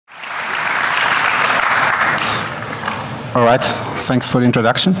All right, thanks for the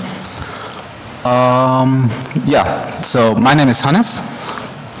introduction. Yeah, so my name is Hannes.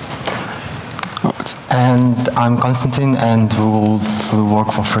 And I'm Kostiantyn, and we work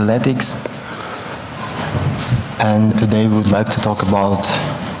for Freeletics. And today we would like to talk about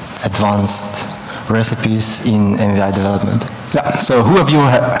advanced recipes in MVI development. Yeah, so who of you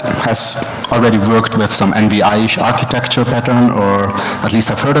has already worked with some NVI-ish architecture pattern, or at least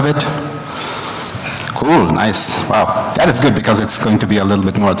have heard of it? Cool, nice, wow. That is good because it's going to be a little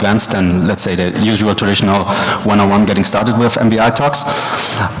bit more advanced than, let's say, the usual traditional 101 getting started with MVI talks.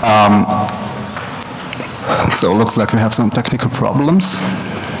 So it looks like we have some technical problems.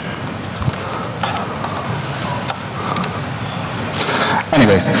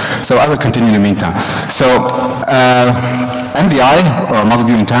 Anyways, so I will continue in the meantime. So MVI, or Model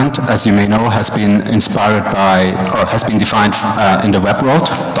View Intent, as you may know, has been inspired by, or has been defined in the web world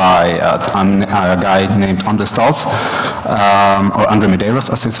by a guy named Andre Stals, or Andre Medeiros,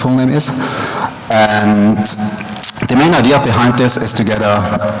 as his full name is. And the main idea behind this is to get a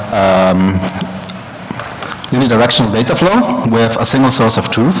unidirectional data flow with a single source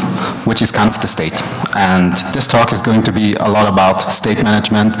of truth, which is kind of the state. And this talk is going to be a lot about state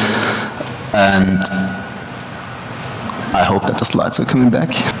management, and I hope that the slides are coming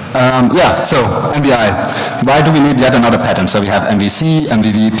back. Yeah, so MVI. Why do we need yet another pattern? So we have MVC,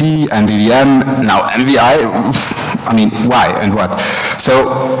 MVVP, MVVM, now MVI. I mean, why and what? So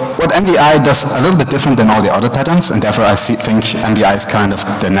what MVI does a little bit different than all the other patterns, and therefore I think MVI is kind of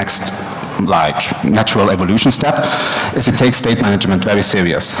the next natural evolution step, is it takes state management very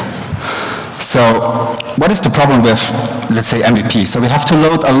serious. So what is the problem with, let's say, MVP? So we have to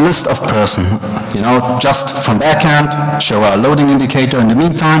load a list of person, just from backend, show a loading indicator in the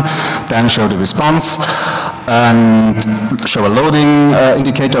meantime, then show the response, and show a loading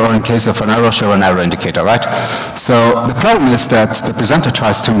indicator, or in case of an error, show an error indicator, right? So the problem is that the presenter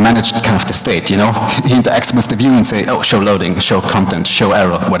tries to manage kind of the state, He interacts with the view and say, oh, show loading, show content, show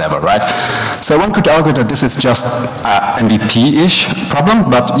error, whatever, right? So one could argue that this is just an MVP-ish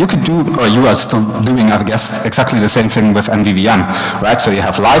problem, but you could do, or you are still doing, I guess, exactly the same thing with MVVM, right? So you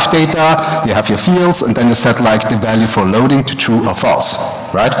have live data, you have your fields, and then you set like the value for loading to true or false,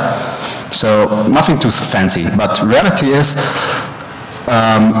 right? So nothing too fancy, but reality is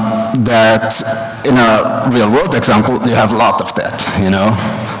that in a real world example, you have a lot of that,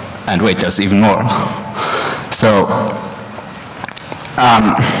 and wait, there's even more. So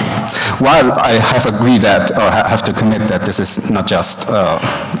while I have agreed that, or have to commit that this is not just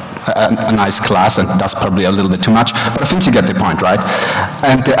a nice class and does probably a little bit too much, but I think you get the point, right?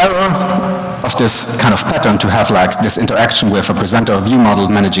 And the error of this kind of pattern to have like this interaction with a presenter or view model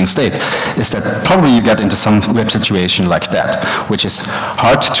managing state is that probably you get into some weird situation like that, which is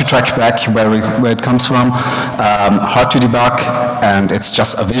hard to track back where it comes from, hard to debug, and it's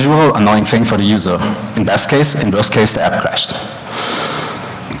just a visual, annoying thing for the user. In best case, in worst case, the app crashed.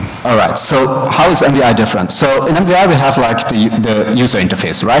 All right, so how is MVI different? So in MVI we have like the user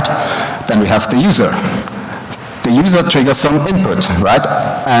interface, right? Then we have the user. The user triggers some input, right?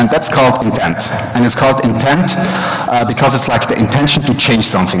 And that's called intent. And it's called intent because it's like the intention to change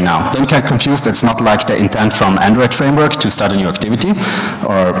something now. Don't get confused, it's not like the intent from Android framework to start a new activity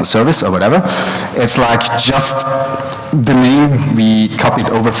or service or whatever. It's like just the name we copied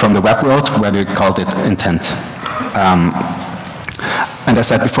over from the web world where we called it intent. And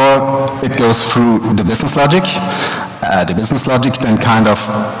as I said before, it goes through the business logic. The business logic then kind of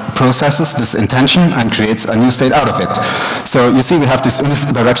processes this intention and creates a new state out of it. So you see we have this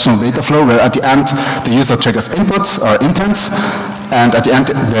unidirectional data flow where at the end the user triggers inputs or intents, and at the end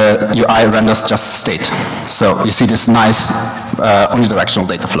the UI renders just state. So you see this nice unidirectional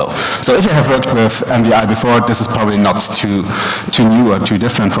data flow. So if you have worked with MVI before, this is probably not too new or too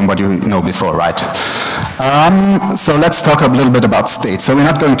different from what you know before, right? So let's talk a little bit about state. So we're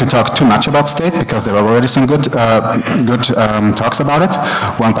not going to talk too much about state because there are already some good talks about it,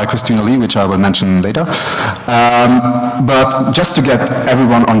 one by Christina Lee, which I will mention later. But just to get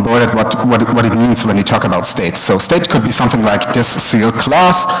everyone on board at what it means when we talk about state. So state could be something like this CL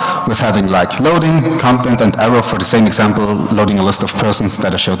class with having like loading, content, and error for the same example, loading a list of persons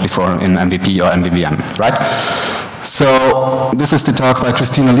that I showed before in MVP or MVVM, right? So this is the talk by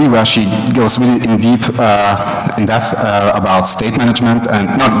Christina Lee where she goes really in depth about state management,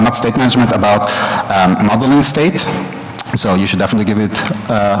 and not state management, about modeling state. So you should definitely give it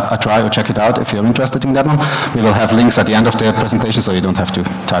a try or check it out if you're interested in that one. We will have links at the end of the presentation, so you don't have to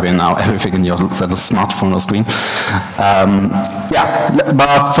type in now everything in your little smartphone or screen. Yeah,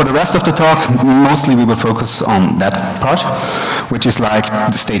 but for the rest of the talk, mostly we will focus on that part, which is like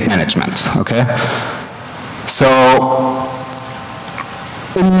the state management, okay? So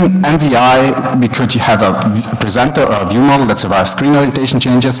in MVI, we could have a presenter or a view model that survives screen orientation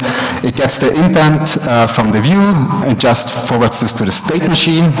changes. It gets the intent from the view and just forwards this to the state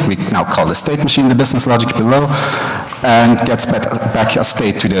machine. We now call the state machine the business logic below, and gets back a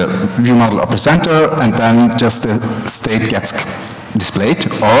state to the view model or presenter, and then just the state gets displayed,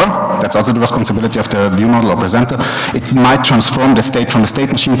 or that's also the responsibility of the view model or presenter. It might transform the state from the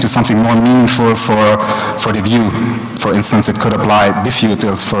state machine to something more meaningful for the view. For instance, it could apply diff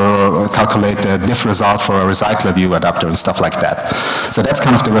utils for calculate the diff result for a recycler view adapter and stuff like that. So that's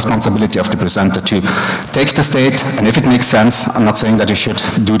kind of the responsibility of the presenter to take the state, and if it makes sense, I'm not saying that you should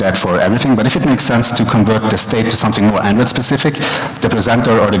do that for everything, but if it makes sense to convert the state to something more Android specific, the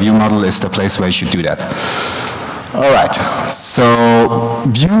presenter or the view model is the place where you should do that. All right, so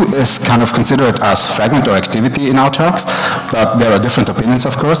view is kind of considered as fragment or activity in our talks, but there are different opinions,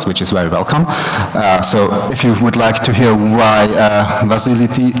 of course, which is very welcome. So if you would like to hear why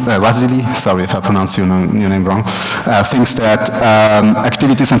Vasily, sorry if I pronounce your name wrong, thinks that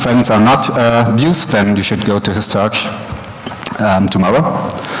activities and fragments are not views, then you should go to his talk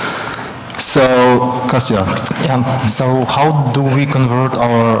tomorrow. So, Kostya. Yeah, so how do we convert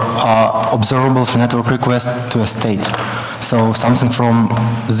our observable network request to a state? So something from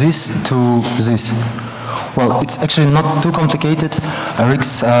this to this. Well, it's actually not too complicated.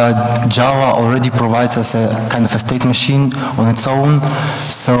 RX Java already provides us a kind of a state machine on its own.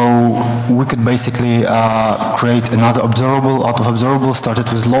 So we could basically create another observable out of observable, started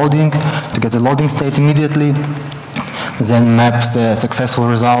with loading to get the loading state immediately, then map the successful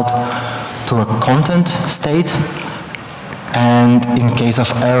result to a content state, and in case of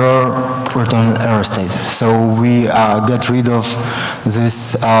error, return an error state. So we get rid of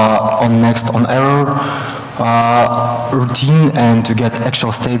this on next on error routine, and to get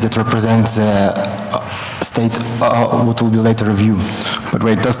actual state that represents the state what will be later reviewed. But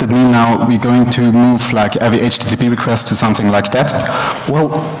wait, does that mean now we're going to move like every HTTP request to something like that? Well,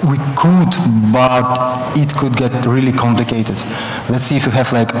 we could, but it could get really complicated. Let's see if you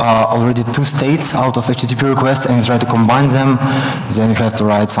have like already two states out of HTTP requests and you try to combine them, then you have to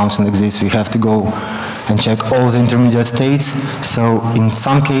write something like this. We have to go and check all the intermediate states. So in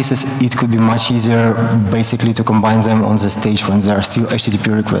some cases, it could be much easier basically to combine them on the stage when there are still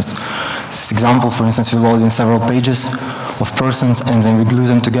HTTP requests. This example, for instance, we load in several pages of persons and then we glue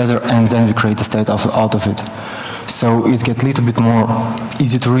them together and then we create a state out of it. So it gets a little bit more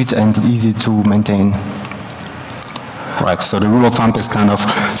easy to read and easy to maintain. Right, so the rule of thumb is kind of,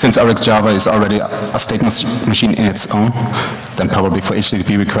 since RX Java is already a state machine in its own, then probably for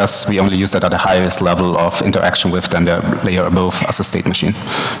HTTP requests, we only use that at the highest level of interaction with than the layer above as a state machine,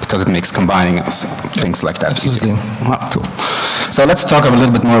 because it makes combining things like that Absolutely. easier. Oh, cool. So let's talk a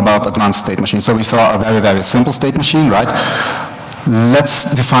little bit more about advanced state machines. So we saw a very, very simple state machine, right?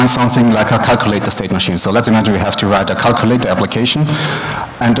 Let's define something like a calculator state machine. So let's imagine we have to write a calculator application.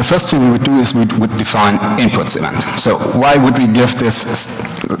 And the first thing we would do is we would define inputs event. So why would we give this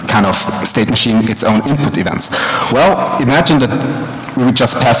kind of state machine its own input events? Well, imagine that we would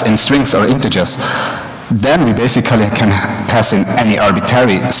just pass in strings or integers. Then we basically can pass in any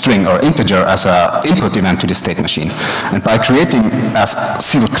arbitrary string or integer as an input event to the state machine. And by creating a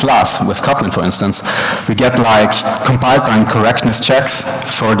single class with Kotlin, for instance, we get like compile time correctness checks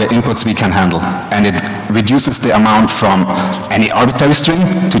for the inputs we can handle. And it reduces the amount from any arbitrary string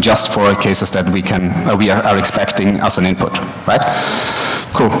to just for cases that we are expecting as an input, right?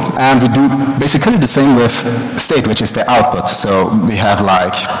 Cool. And we do basically the same with state, which is the output. So we have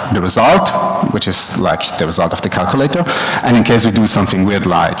like the result, which is like the result of the calculator. And in case we do something weird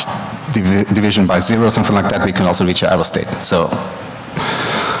like division by 0 or something like that, we can also reach an error state. So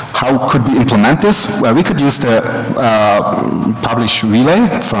how could we implement this? Well, we could use the publish relay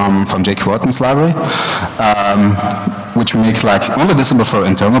from Jake Wharton's library, which we make like only visible for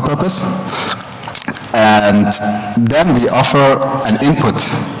internal purpose. And then we offer an input,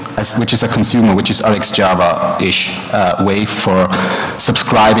 which is a consumer, which is RX Java-ish way for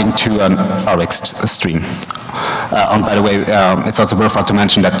subscribing to an RX stream. And by the way, it's also worthwhile to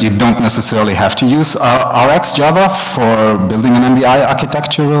mention that you don't necessarily have to use RX Java for building an MVI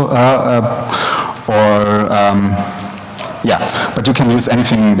architecture yeah, but you can use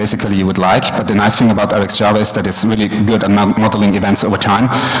anything basically you would like. But the nice thing about RX Java is that it's really good at modeling events over time,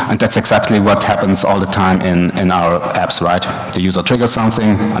 and that's exactly what happens all the time in our apps, right? The user triggers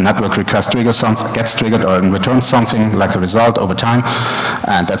something, a network request triggers something, gets triggered or returns something like a result over time,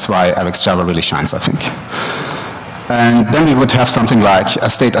 and that's why RX Java really shines, I think. And then we would have something like a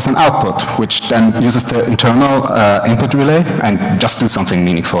state as an output, which then uses the internal input relay and just do something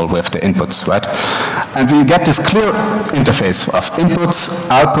meaningful with the inputs, right? And we get this clear interface of inputs,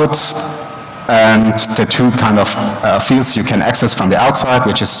 outputs, and the two kind of fields you can access from the outside,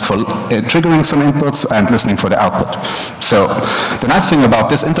 which is for triggering some inputs and listening for the output. So the nice thing about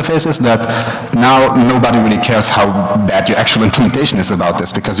this interface is that now nobody really cares how bad your actual implementation is about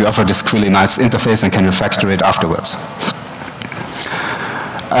this, because you offer this really nice interface and can refactor it afterwards.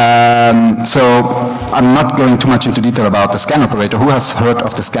 So I'm not going too much into detail about the scan operator. Who has heard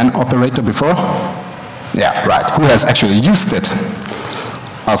of the scan operator before? Yeah, right. Who has actually used it?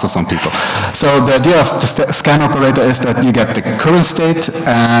 Also some people. So the idea of the scan operator is that you get the current state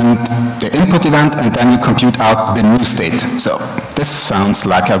and the input event, and then you compute out the new state. So this sounds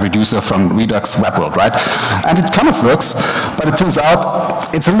like a reducer from Redux web world, right? And it kind of works, but it turns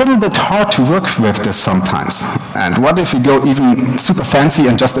out it's a little bit hard to work with this sometimes. And what if we go even super fancy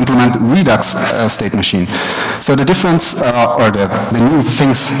and just implement Redux state machine? So the difference, or the new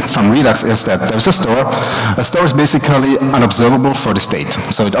things from Redux is that there's a store. A store is basically unobservable for the state.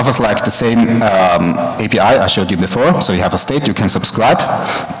 So it offers like the same API I showed you before. So you have a state, you can subscribe.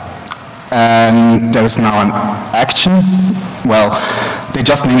 And there is now an action. Well, they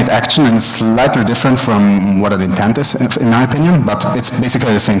just name it action, and it's slightly different from what an intent is, in my opinion, but it's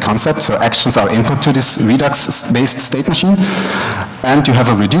basically the same concept. So actions are input to this Redux-based state machine. And you have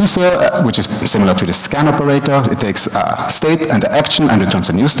a reducer, which is similar to the scan operator. It takes a state and the action and returns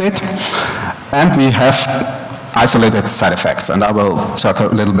a new state. And we have isolated side effects, and I will talk a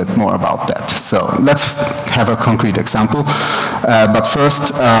little bit more about that. So let's have a concrete example. But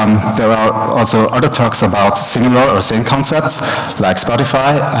first, there are also other talks about similar or same concepts, like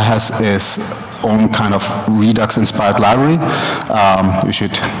Spotify has its own kind of Redux-inspired library. You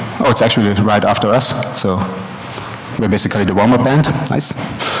should, oh, it's actually right after us, so we're basically the warm-up band, nice.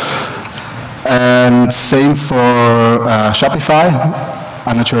 And same for Shopify.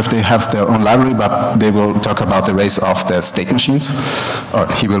 I'm not sure if they have their own library, but they will talk about the race of the state machines, or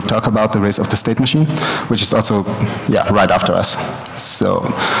he will talk about the race of the state machine, which is also, yeah, right after us. So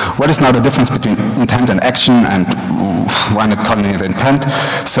what is now the difference between intent and action, and why not calling it intent?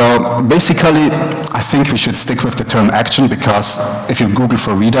 So basically, I think we should stick with the term action, because if you Google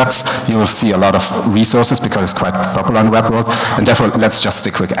for Redux, you will see a lot of resources, because it's quite popular on the web world, and therefore let's just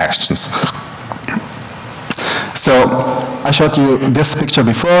stick with actions. So I showed you this picture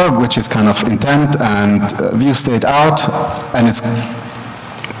before, which is kind of intent and view state out, and it's,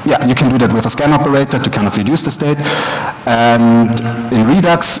 yeah, you can do that with a scan operator to kind of reduce the state. And in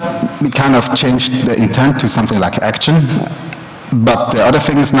Redux, we kind of changed the intent to something like action. But the other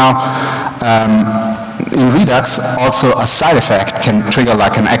thing is now, in Redux, also a side effect can trigger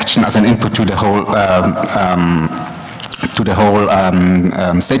like an action as an input to the whole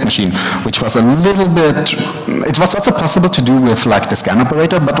state machine, which was a little bit, it was also possible to do with like the scan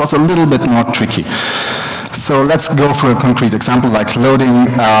operator, but was a little bit more tricky. So let's go for a concrete example, like loading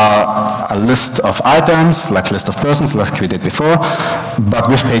a list of items, like list of persons, like we did before, but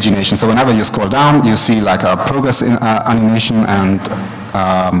with pagination. So whenever you scroll down, you see like a progress animation and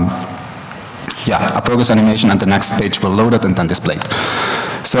yeah, a progress animation, and the next page will load it and then display it.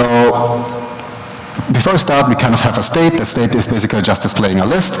 So before we start, we kind of have a state. The state is basically just displaying a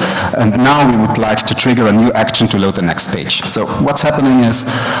list, and now we would like to trigger a new action to load the next page. So what's happening is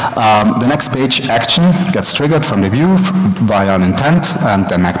the next page action gets triggered from the view via an intent, and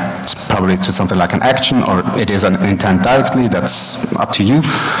then it's probably to something like an action, or it is an intent directly, that's up to you.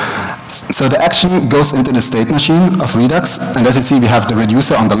 So the action goes into the state machine of Redux, and as you see, we have the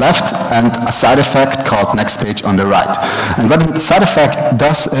reducer on the left and a side effect called next page on the right. And what the side effect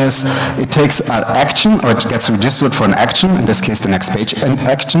does is it takes an action, or it gets registered for an action, in this case the next page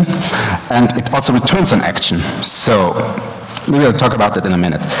action, and it also returns an action. So we will talk about that in a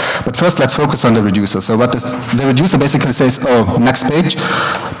minute. But first, let's focus on the reducer. So what is, the reducer basically says, oh, next page.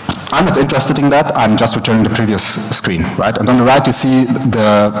 I'm not interested in that, I'm just returning the previous screen, right? And on the right you see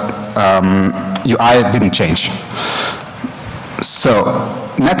the UI didn't change. So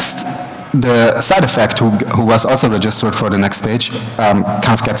next, the side effect who was also registered for the next page kind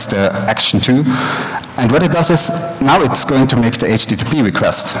of gets the action too. And what it does is, now it's going to make the HTTP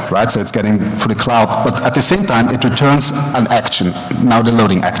request, right? So it's getting through the cloud, but at the same time it returns an action, now the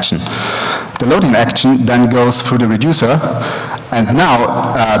loading action. The loading action then goes through the reducer, and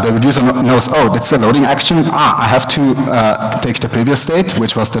now the reducer knows, oh, that's a loading action. I have to take the previous state,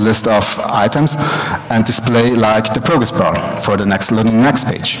 which was the list of items, and display like the progress bar for the next loading next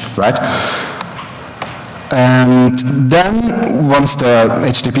page, right? And then, once the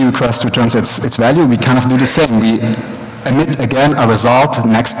HTTP request returns its value, we kind of do the same. We emit again a result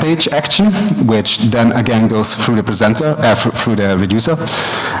next page action, which then again goes through the presenter, through the reducer.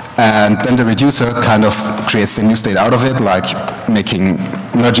 And then the reducer kind of creates the new state out of it, like merging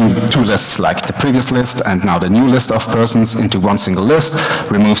two lists, like the previous list and now the new list of persons into one single list,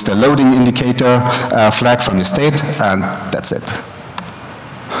 removes the loading indicator flag from the state, and that's it.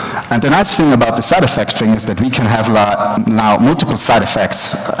 And the nice thing about the side effect thing is that we can have now multiple side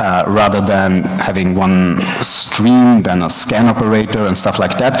effects rather than having one stream, then a scan operator and stuff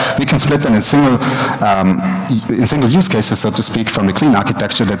like that. We can split them in single use cases, so to speak, from the clean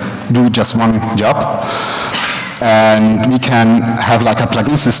architecture that do just one job. And we can have like a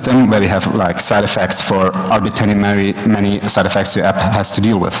plugin system where we have like side effects for arbitrarily many side effects the app has to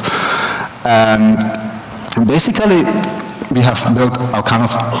deal with. And basically, we have built a kind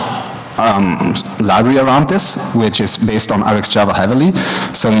of library around this, which is based on RxJava heavily.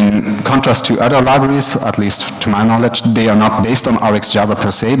 So in contrast to other libraries, at least to my knowledge, they are not based on RxJava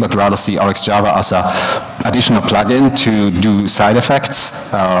per se, but rather see RxJava as an additional plugin to do side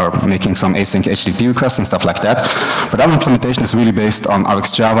effects, or making some async HTTP requests and stuff like that. But our implementation is really based on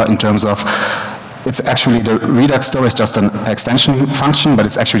RxJava in terms of it's actually the Redux store is just an extension function, but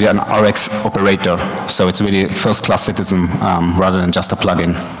it's actually an Rx operator. So it's really first-class citizen rather than just a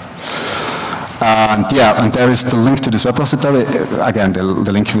plugin. And there is the link to this repository. Again, the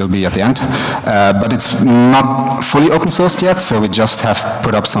link will be at the end. But it's not fully open sourced yet, so we just have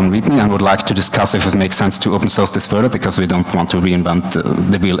put up some README and would like to discuss if it makes sense to open source this further, because we don't want to reinvent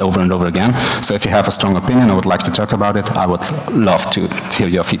the wheel over and over again. So if you have a strong opinion or would like to talk about it, I would love to hear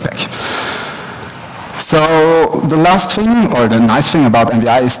your feedback. So the last thing, or the nice thing about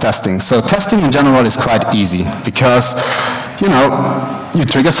MVI is testing. So testing in general is quite easy because, you know, you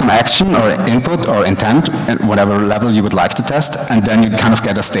trigger some action or input or intent at whatever level you would like to test, and then you kind of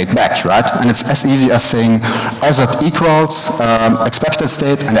get a state back, right? And it's as easy as saying RZ equals expected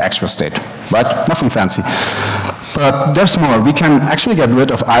state and the actual state, right? Nothing fancy. But there's more. We can actually get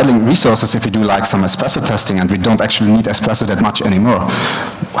rid of idling resources if we do like some espresso testing, and we don't actually need espresso that much anymore.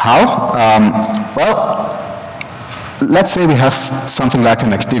 How? Well, let's say we have something like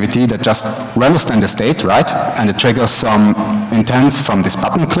an activity that just renders then the state, right? And it triggers some intents from this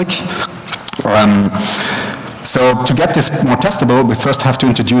button click. So to get this more testable, we first have to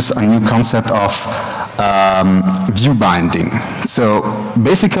introduce a new concept of view binding. So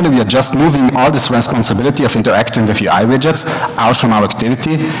basically, we are just moving all this responsibility of interacting with UI widgets out from our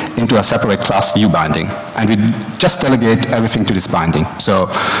activity into a separate class view binding. And we just delegate everything to this binding. So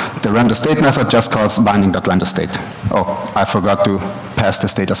the render state method just calls binding.render state. Oh, I forgot to pass the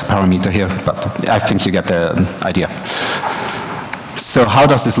state as a parameter here, but I think you get the idea. So how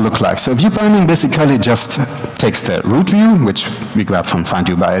does this look like? So view binding basically just takes the root view, which we grab from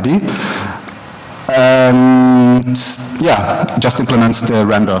findViewById, and yeah, just implements the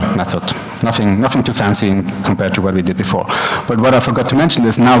render method. Nothing too fancy compared to what we did before. But what I forgot to mention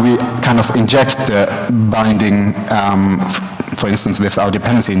is now we kind of inject the binding, for instance, with our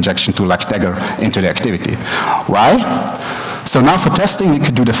dependency injection tool like Dagger into the activity. Why? So now for testing, we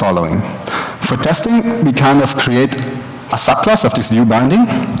could do the following. For testing, we kind of create a subclass of this view binding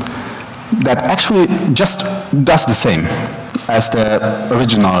that actually just does the same as the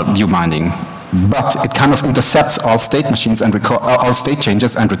original view binding, but it kind of intercepts all state machines and all state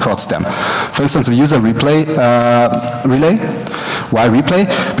changes and records them. For instance, we use a replay relay. Why replay?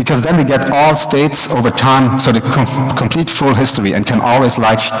 Because then we get all states over time, so the complete full history, and can always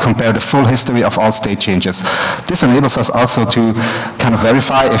like compare the full history of all state changes. This enables us also to kind of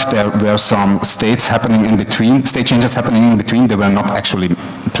verify if there were some states happening in between, state changes happening in between that were not actually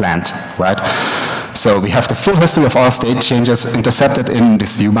planned, right? So we have the full history of all state changes intercepted in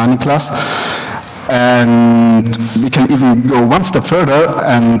this view binding class. And we can even go one step further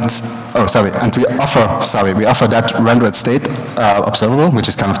and, we offer that rendered state observable, which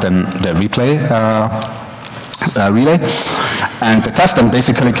is kind of then the replay relay. And the test then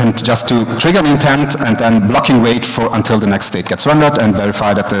basically can just do trigger an intent and then blocking wait for until the next state gets rendered and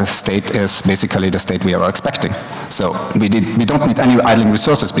verify that the state is basically the state we are expecting. So we don't need any idling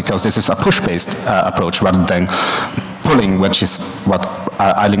resources because this is a push-based approach rather than pulling, which is what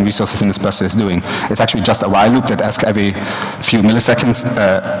idling resources in Espresso is doing. It's actually just a while loop that asks every few milliseconds,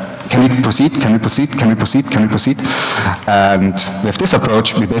 can we proceed, can we proceed, can we proceed, can we proceed? And with this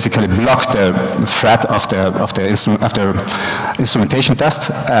approach, we basically block the thread of the instrumentation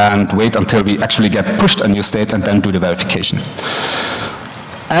test and wait until we actually get pushed a new state and then do the verification.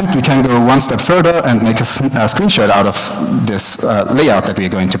 And we can go one step further and make a screenshot out of this layout that we are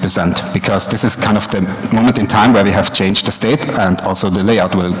going to present, because this is kind of the moment in time where we have changed the state, and also the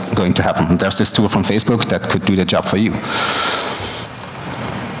layout will going to happen. There's this tool from Facebook that could do the job for you.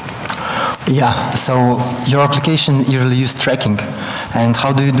 Yeah, so your application usually use tracking. And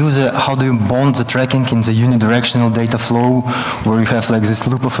how do you bond the tracking in the unidirectional data flow where you have like this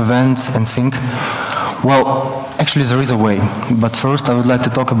loop of events and sync? Well, actually there is a way, but first I would like to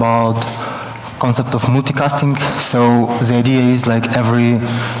talk about concept of multicasting. So the idea is like every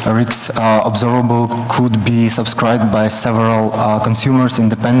RX observable could be subscribed by several consumers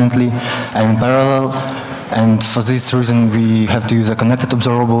independently and in parallel. And for this reason, we have to use a connected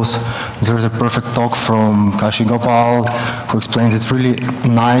observables. There is a perfect talk from Kashi Gopal who explains it really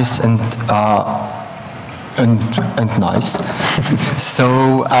nice and nice.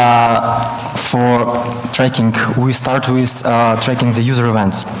 So for tracking, we start with tracking the user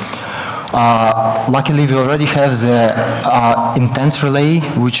events. Luckily, we already have the intents relay,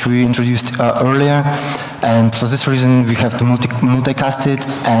 which we introduced earlier, and for this reason, we have to multicast it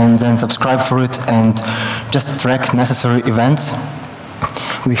and then subscribe for it and just track necessary events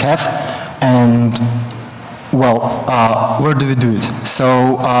we have. And well, where do we do it?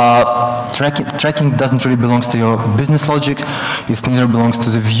 So tracking doesn't really belong to your business logic. It neither belongs to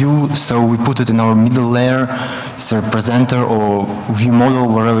the view, so we put it in our middle layer. It's a presenter or view model,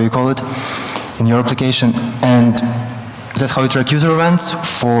 whatever you call it, in your application. And that's how you track user events.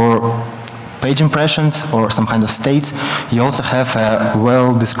 For page impressions or some kind of states, you also have a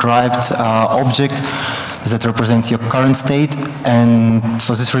well-described object that represents your current state, and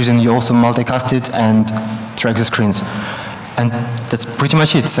for this reason you also multicast it and track the screens. And that's pretty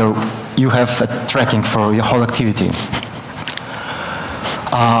much it. So you have a tracking for your whole activity.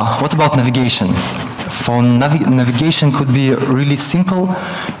 What about navigation? For navigation could be really simple.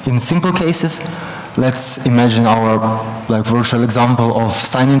 In simple cases, let's imagine our virtual example of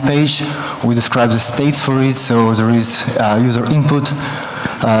sign-in page. We describe the states for it. So there is user input,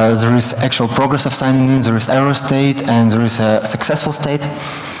 there is actual progress of signing in, there is error state, and there is a successful state.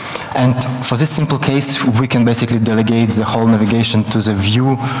 And for this simple case, we can basically delegate the whole navigation to the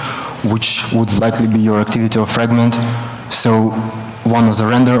view, which would likely be your activity or fragment. So one of the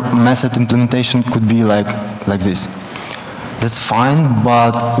render method implementation could be like this. That's fine,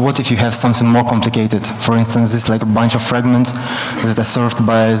 but what if you have something more complicated? For instance, this is like a bunch of fragments that are served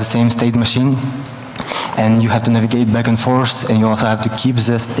by the same state machine, and you have to navigate back and forth, and you also have to keep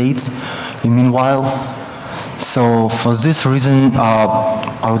the states in meanwhile. So for this reason,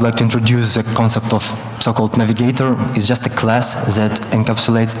 I would like to introduce the concept of so-called navigator. It's just a class that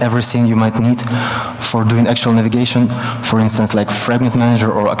encapsulates everything you might need for doing actual navigation. For instance, like fragment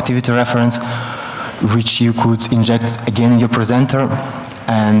manager or activity reference, which you could inject again in your presenter,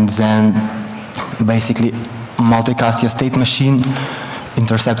 and then basically multicast your state machine,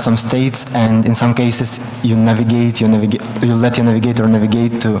 intercept some states, and in some cases you let your navigator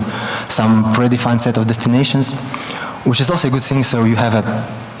navigate to some predefined set of destinations, which is also a good thing. So you have a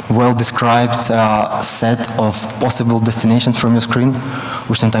well-described set of possible destinations from your screen,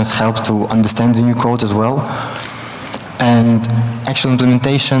 which sometimes help to understand the new code as well. And actual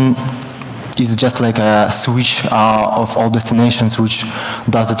implementation is just like a switch of all destinations, which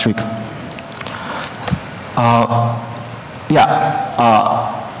does the trick.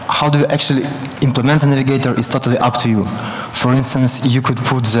 How do you actually implement the navigator is totally up to you. For instance, you could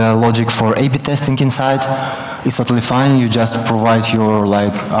put the logic for A/B testing inside. It's totally fine. You just provide your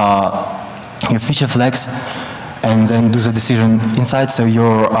your feature flags and then do the decision inside. So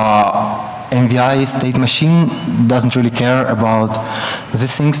your MVI state machine doesn't really care about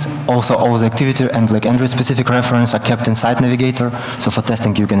these things. Also, all the activity and like Android-specific reference are kept inside Navigator. So for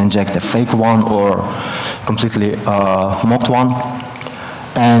testing, you can inject a fake one or completely mocked one.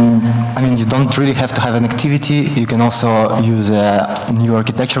 And I mean, you don't really have to have an activity. You can also use new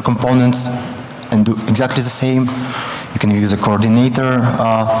architecture components and do exactly the same. You can use a coordinator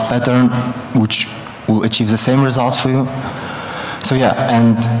pattern, which will achieve the same results for you. So yeah,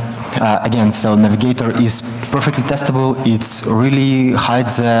 and again, so Navigator is perfectly testable. It really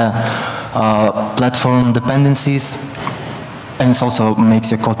hides the platform dependencies, and it also makes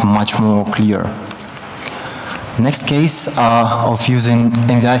your code much more clear. Next case of using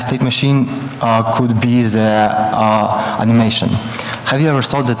MVI state machine could be the animation. Have you ever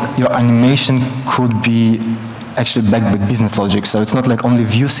thought that your animation could be actually backed by business logic? So it's not like only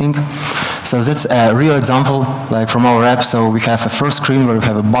view sync. So that's a real example, like from our app. So we have a first screen where we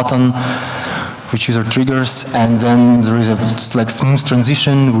have a button which user triggers, and then there is a like smooth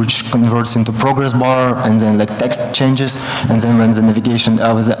transition which converts into progress bar, and then like text changes, and then when the navigation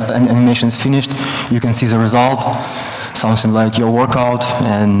the animation is finished, you can see the result, something like your workout,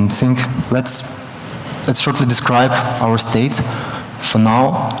 and think. Let's shortly describe our state for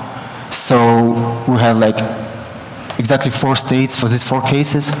now. So we have like exactly 4 states for these 4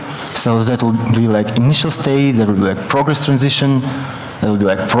 cases. So that will be like initial state, there will be like progress transition, there will be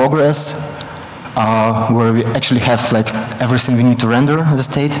like progress, where we actually have like everything we need to render the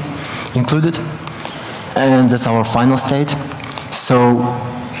state included. And that's our final state. So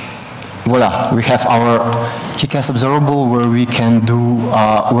voila, we have our kick-ass observable where we can do,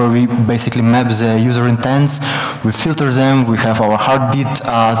 where we basically map the user intents, we filter them, we have our heartbeat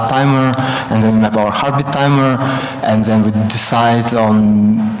timer, and then we map our heartbeat timer, and then we decide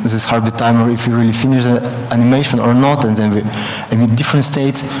on this heartbeat timer if we really finish the animation or not, and then we emit different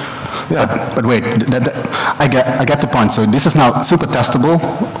states. Yeah, but wait, I get the point. So this is now super testable.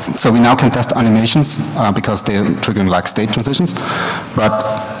 So we now can test animations because they're triggering like state transitions, but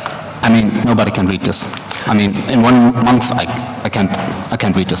I mean, nobody can read this. I mean, in 1 month, I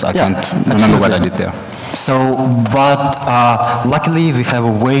can't read this. I can't remember what I did there. So, but luckily we have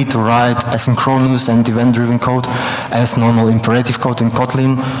a way to write asynchronous and event-driven code as normal imperative code in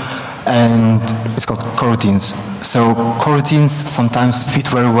Kotlin, and it's called coroutines. So coroutines sometimes fit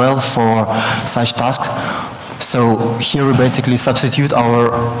very well for such tasks. So here we basically substitute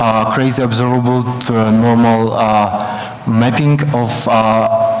our crazy observable to a normal mapping of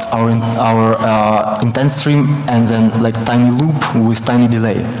our intent stream, and then like tiny loop with tiny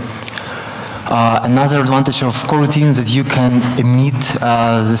delay. Another advantage of coroutines that you can emit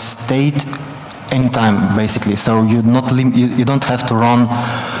the state anytime, basically. So you don't have to run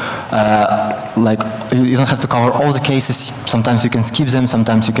you don't have to cover all the cases. Sometimes you can skip them.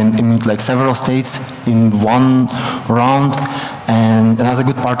 Sometimes you can emit like several states in one round. And another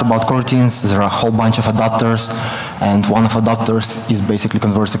good part about coroutines, there are a whole bunch of adapters, and one of adapters is basically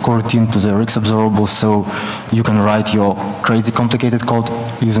converts a coroutine to the Rix observable, so you can write your crazy complicated code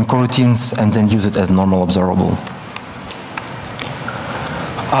using coroutines and then use it as normal observable.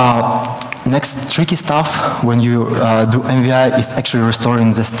 Next tricky stuff when you do MVI is actually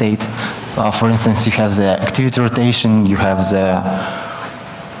restoring the state. For instance, you have the activity rotation, you have the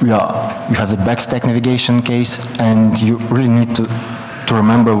backstack navigation case, and you really need to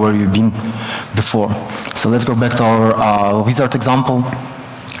remember where you've been before. So let's go back to our wizard example,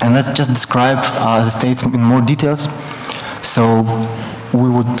 and let's just describe the states in more details. So we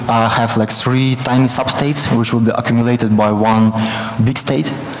would have like 3 tiny substates, which will be accumulated by 1 big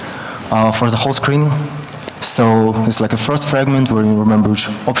state for the whole screen. So it's like a first fragment where you remember which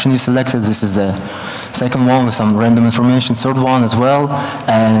option you selected. This is the second one with some random information, third one as well.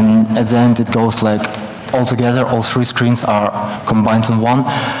 And at the end it goes like all together, all 3 screens are combined in one.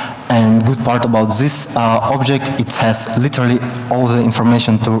 And good part about this object, it has literally all the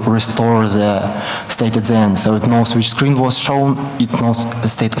information to restore the state at the end. So it knows which screen was shown, it knows the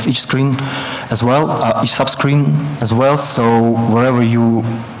state of each screen as well, each subscreen as well. So wherever you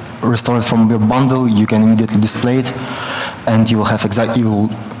restore it from your bundle, you can immediately display it, and you will have you will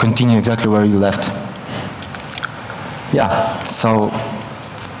continue exactly where you left. Yeah. So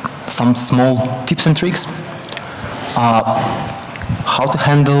some small tips and tricks. How to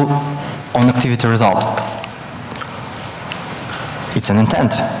handle on-activity result. It's an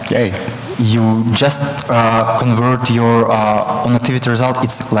intent. Yay. You just convert your on-activity result.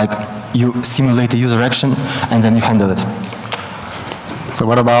 It's like you simulate a user action and then you handle it. So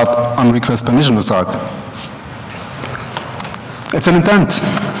what about on-request permission result? It's an intent.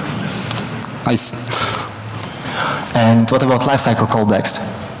 Nice. And what about lifecycle callbacks?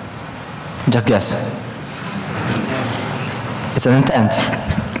 Just guess. It's an intent.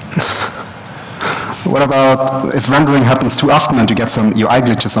 What about if rendering happens too often and you get some UI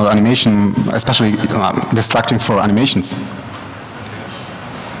glitches or animation, especially distracting for animations?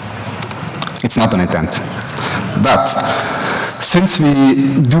 It's not an intent. But since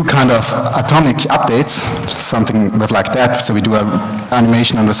we do kind of atomic updates, something with like that, so we do an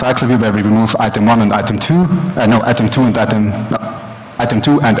animation on the cycle view where we remove item 1 and item 2, item 2 and item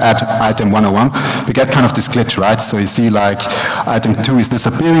 2 and add item 101, we get kind of this glitch, right? So you see like item 2 is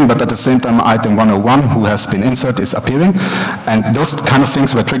disappearing, but at the same time item 101, who has been inserted, is appearing. And those kind of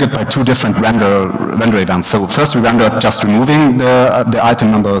things were triggered by 2 different render events. So first we rendered just removing the item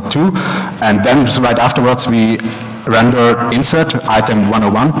number 2, and then right afterwards we render insert item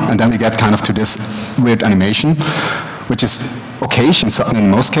 101, and then we get kind of to this weird animation, which is occasions, in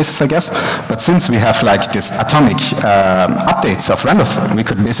most cases, I guess. But since we have like this atomic updates of render, we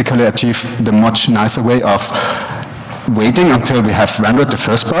could basically achieve the much nicer way of waiting until we have rendered the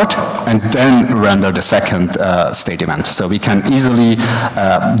first part and then render the second state event. So we can easily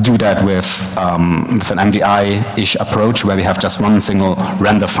do that with an MVI-ish approach where we have just one single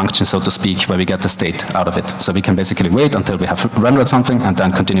render function, so to speak, where we get the state out of it. So we can basically wait until we have rendered something and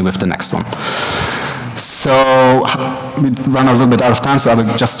then continue with the next one. So we run a little bit out of time, so I will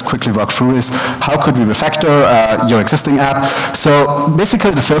just quickly walk through this. How could we refactor your existing app? So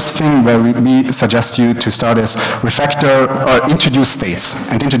basically the first thing where we suggest you to start is refactor or introduce states,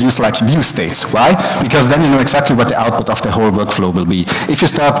 and introduce like view states. Why? Because then you know exactly what the output of the whole workflow will be. If you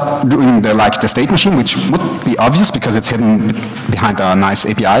start doing the state machine, which would be obvious because it's hidden behind a nice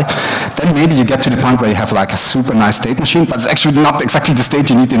API, then maybe you get to the point where you have like a super nice state machine, but it's actually not exactly the state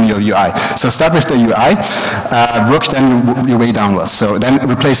you need in your UI. So start with the UI. Work then your way downwards. So then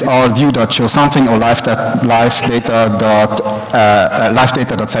replace all view.showSomething or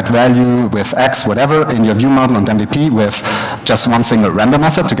live.data.setValue with X, whatever, in your view model and MVP with just one single render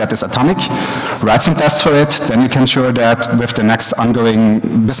method to get this atomic. Write some tests for it. Then you can ensure that with the next ongoing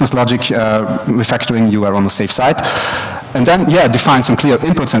business logic refactoring, you are on the safe side. And then, yeah, define some clear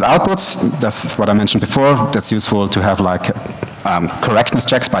inputs and outputs. That's what I mentioned before. That's useful to have like correctness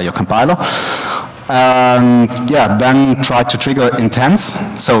checks by your compiler. Yeah, then try to trigger intents.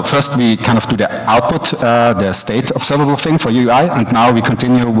 So first we kind of do the output, the state observable thing for UI, and now we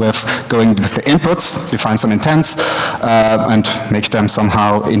continue with going with the inputs, define some intents, and make them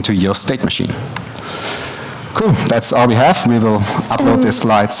somehow into your state machine. Cool, that's all we have. We will upload the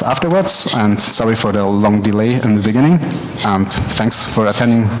slides afterwards, and sorry for the long delay in the beginning, and thanks for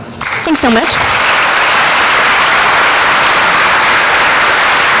attending. Thanks so much.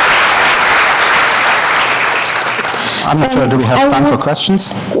 I'm not sure, do we have time for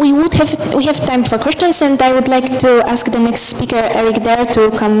questions? We have time for questions, and I would like to ask the next speaker, Eric Dare,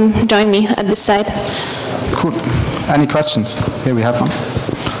 to come join me at this side. Cool. Any questions? Here we have one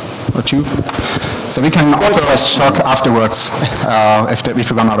or two. So we can also talk afterwards.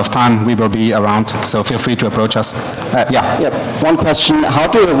 If we run out of time, we will be around, so feel free to approach us. Yeah. One question, how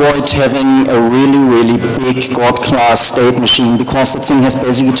to avoid having a really big God class state machine, because that thing has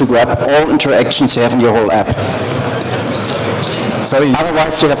basically to grab all interactions you have in your whole app. Sorry.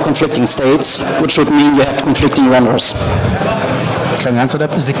 Otherwise you have conflicting states, which would mean you have conflicting renders. Can you answer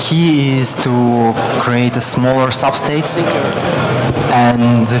that? The key is to create a smaller substate,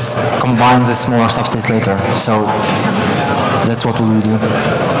 and this combines the smaller substates later. So that's what we will do.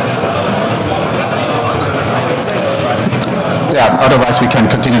 Yeah, otherwise we can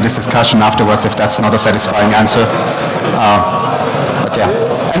continue this discussion afterwards if that's not a satisfying answer. But yeah,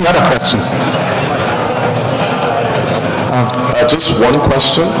 any other questions? Just one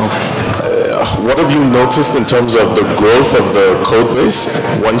question. What have you noticed in terms of the growth of the code base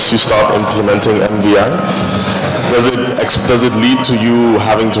once you start implementing MVI? Does it lead to you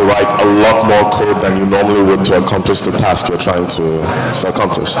having to write a lot more code than you normally would to accomplish the task you're trying to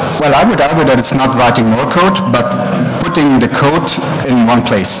accomplish? Well, I would argue that it's not writing more code, but putting the code in one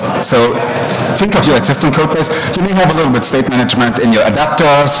place. So think of your existing code base. You may have a little bit state management in your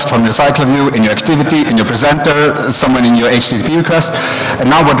adapters, from your cycle view, in your activity, in your presenter, somewhere in your HTTP request. And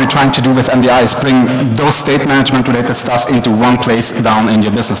now what we're trying to do with MVI is bring those state management related stuff into one place down in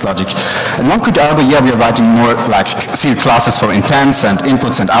your business logic. And one could argue, yeah, we are writing more like C classes for intents and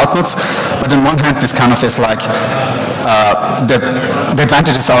inputs and outputs. But on one hand, this kind of is like the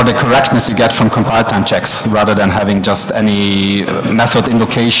advantages are the correctness you get from compile time checks rather than having just any method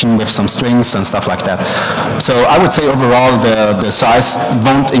invocation with some strings and stuff like that. So I would say overall the size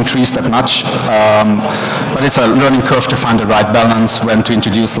won't increase that much, but it's a learning curve to find the right balance when to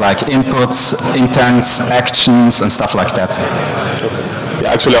introduce like inputs, intents, actions and stuff like that. Okay.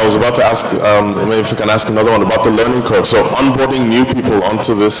 Yeah, actually, I was about to ask, maybe if I can ask another one about the learning curve. So onboarding new people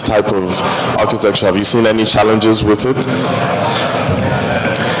onto this type of architecture, have you seen any challenges with it?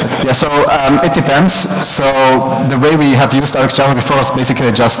 Yeah, so it depends. So the way we have used RxJava before is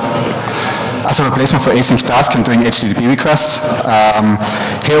basically just as a replacement for async task and doing HTTP requests.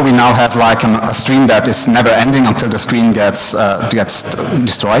 Here we now have like a stream that is never ending until the screen gets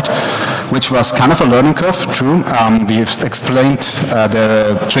destroyed, which was kind of a learning curve, true. We've explained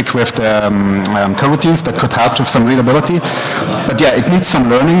the trick with the coroutines that could help with some readability. But yeah, it needs some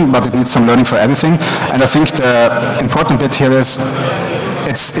learning, but it needs some learning for everything. And I think the important bit here is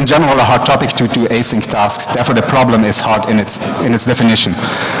it's in general a hard topic to do async tasks. Therefore the problem is hard in its definition.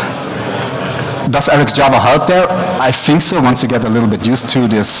 does Eric's Java help there? I think so, once you get a little bit used to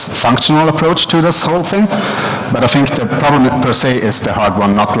this functional approach to this whole thing. But I think the problem per se is the hard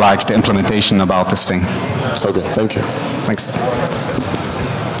one, not like the implementation about this thing. Okay, thank you. Thanks.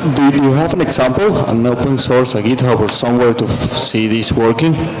 Do you have an example, an open source, a GitHub or somewhere to see this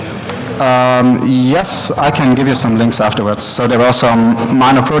working? Yes, I can give you some links afterwards. So there are some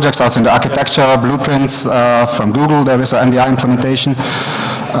minor projects also in the architecture, blueprints from Google. There is an MVI implementation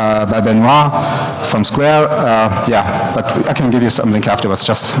by Benoit from Square. Yeah, but I can give you some link afterwards.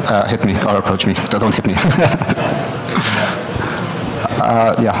 Just hit me or approach me. Don't hit me.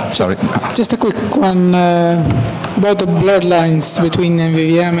 Yeah, sorry. Just a quick one about the blurred lines between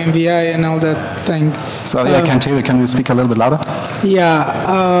MVVM, MVI, and all that thing. So yeah, I can't hear you. Can you speak a little bit louder?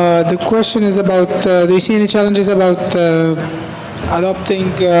 Yeah, the question is about, do you see any challenges about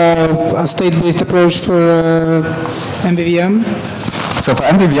adopting a state-based approach for MVVM? So for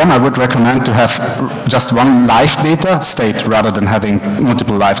MVVM, I would recommend to have just one live data state rather than having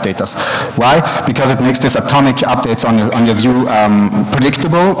multiple live data. Why? Because it makes these atomic updates on your view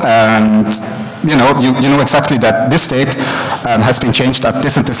predictable, and you know exactly that this state has been changed at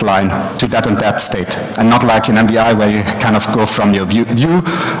this and this line to that and that state, and not like in MVI where you kind of go from your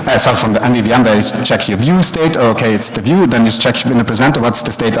from the MVVM where you check your view state, or okay, it's the view, then you check in the presenter what's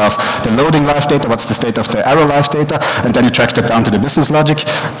the state of the loading live data, what's the state of the error live data, and then you track that down to the business logic.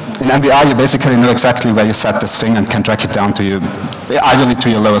 In MVI, you basically know exactly where you set this thing and can track it down to you, ideally to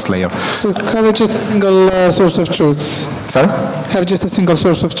your lowest layer. So have it just a single source of truth? Sorry? Have just a single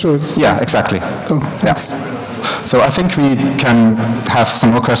source of truth? Yeah, exactly. Cool, thanks. Yeah. So I think we can have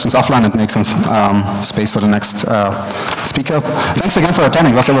some more questions offline and make some space for the next speaker. Thanks again for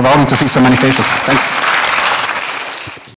attending. It was overwhelming to see so many faces. Thanks.